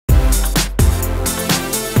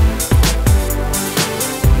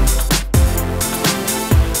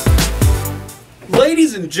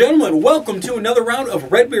and gentlemen, welcome to another round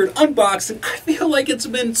of Redbeard unboxing. I feel like it's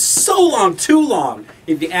been so long, too long,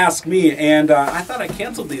 if you ask me, and I thought I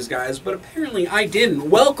canceled these guys, but apparently I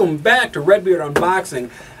didn't. Welcome back to Redbeard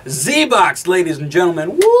unboxing, ZBox, ladies and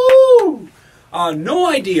gentlemen. Woo! No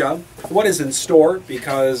idea what is in store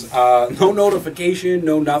because no notification,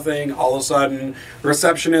 no nothing. All of a sudden,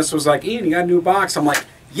 receptionist was like, "Ian, you got a new box?" I'm like,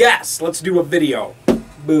 "Yes, let's do a video."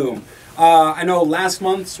 Boom. I know last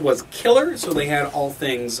month's was Killer, so they had all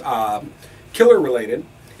things Killer related.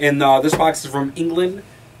 And this box is from England,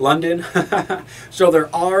 London. So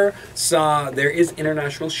there is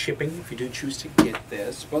international shipping if you do choose to get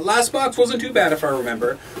this. But last box wasn't too bad if I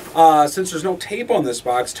remember. Since there's no tape on this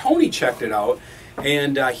box, Tony checked it out.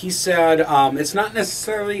 And he said it's not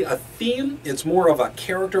necessarily a theme, it's more of a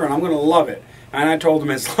character, and I'm going to love it. And I told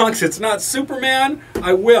him as long as it's not Superman,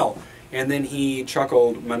 I will. And then he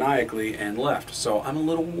chuckled maniacally and left. So I'm a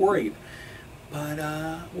little worried. But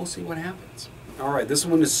we'll see what happens. Alright, this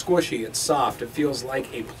one is squishy. It's soft. It feels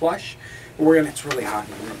like a plush. It's really hot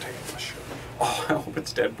and we're going to take a plush. Oh, I hope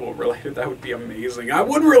it's Deadpool related. That would be amazing. I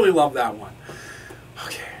would really love that one.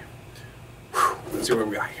 Okay. Whew. Let's see what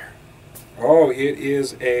we got here. Oh, it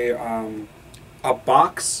is a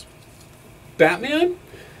box Batman.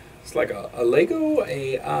 It's like a Lego.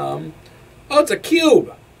 Oh, it's a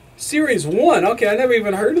cube. Series 1. Okay, I never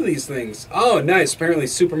even heard of these things. Oh, nice. Apparently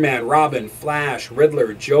Superman, Robin, Flash,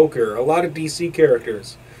 Riddler, Joker. A lot of DC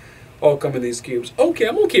characters all come in these cubes. Okay,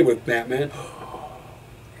 I'm okay with Batman.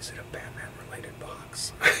 Is it a Batman-related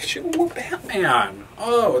box? I should have worn Batman.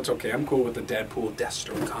 Oh, it's okay. I'm cool with the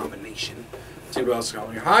Deadpool-Destro combination. Let's see what else we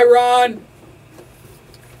got here. Hi, Ron.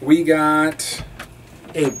 We got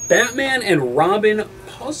a Batman and Robin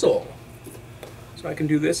puzzle. So I can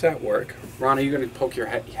do this at work. Ron, are you going to poke your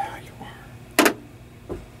head? Yeah, you are.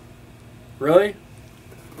 Really?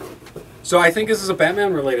 So I think this is a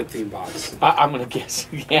Batman-related theme box. I'm going to guess.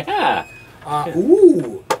 Yeah.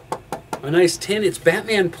 Ooh. A nice tin. It's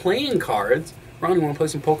Batman playing cards. Ron, you want to play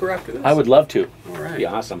some poker after this? I would love to. All right. Be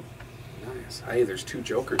awesome. Nice. Hey, there's 2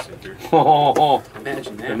 Jokers in there. Oh,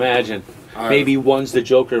 imagine that. Imagine. Maybe one's the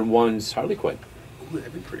Joker and one's Harley Quinn. Ooh,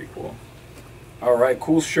 that'd be pretty cool. All right.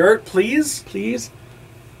 Cool shirt, please. Please.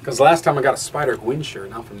 Because last time I got a Spider-Gwen shirt,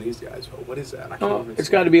 not from these guys. But what is that? I can't It's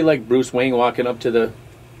got to be like Bruce Wayne walking up to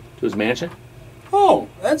his mansion. Oh,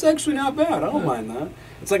 that's actually not bad. I don't mind that.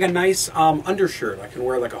 It's like a nice undershirt. I can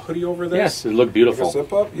wear like a hoodie over this. Yes, it look beautiful. Like a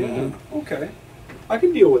zip up? Yeah. Okay. I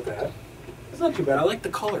can deal with that. It's not too bad. I like the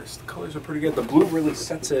colors. The colors are pretty good. The blue really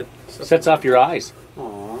sets off your eyes.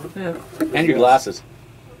 Aw. Yeah. And your glasses.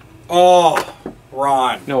 Oh,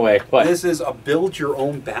 Ron. No way. What? This is a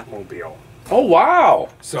build-your-own Batmobile. Oh, wow.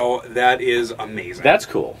 So that is amazing. That's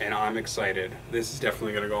cool. And I'm excited. This is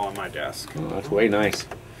definitely going to go on my desk. Oh, that's way nice.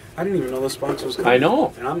 I didn't even know this box was coming. I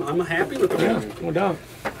know. And I'm happy with it. Yeah, no doubt.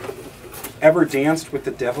 Ever danced with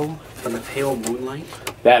the devil in the pale moonlight?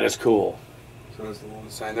 That is cool. So there's the little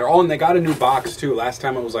sign there. Oh, and they got a new box too. Last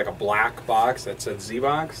time it was like a black box that said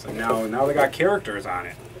ZBox, and now they got characters on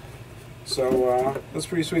it. So that's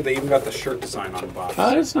pretty sweet. They even got the shirt design on the box.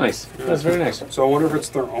 Oh, that's nice. Yeah. That's very nice. So I wonder if it's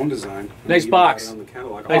their own design. Nice box. On the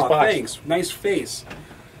catalog. Nice box. Thanks. Nice face.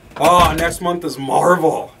 Oh, next month is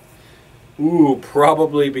Marvel. Ooh,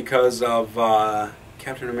 probably because of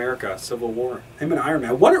Captain America, Civil War. Him and Iron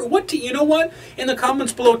Man. You know what? In the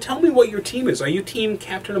comments below, tell me what your team is. Are you Team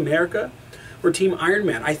Captain America or Team Iron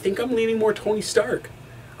Man? I think I'm leaning more Tony Stark.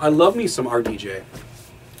 I love me some RDJ.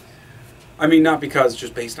 I mean, not because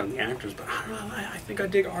just based on the actors, but I don't know. I think I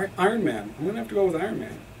dig Iron Man. I'm going to have to go with Iron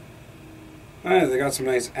Man. Alright, they got some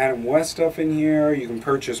nice Adam West stuff in here. You can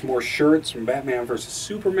purchase more shirts from Batman vs.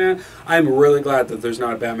 Superman. I'm really glad that there's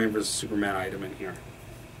not a Batman vs. Superman item in here.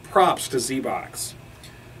 Props to ZBox.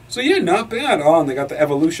 So yeah, not bad. Oh, and they got the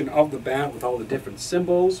evolution of the bat with all the different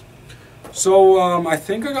symbols. So I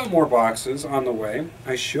think I got more boxes on the way.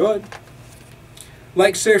 I should.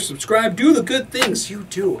 Like, share, subscribe, do the good things you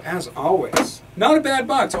do, as always. Not a bad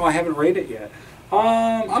box. Oh, I haven't rated it yet.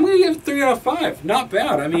 I'm going to give it 3 out of 5. Not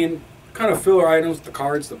bad. I mean, kind of filler items, the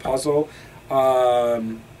cards, the puzzle.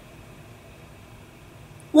 Ron!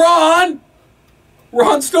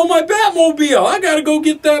 Ron stole my Batmobile. I got to go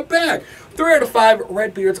get that back. 3 out of 5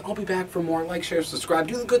 Redbeards. I'll be back for more. Like, share, subscribe,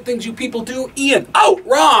 do the good things you people do. Ian, out!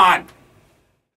 Ron!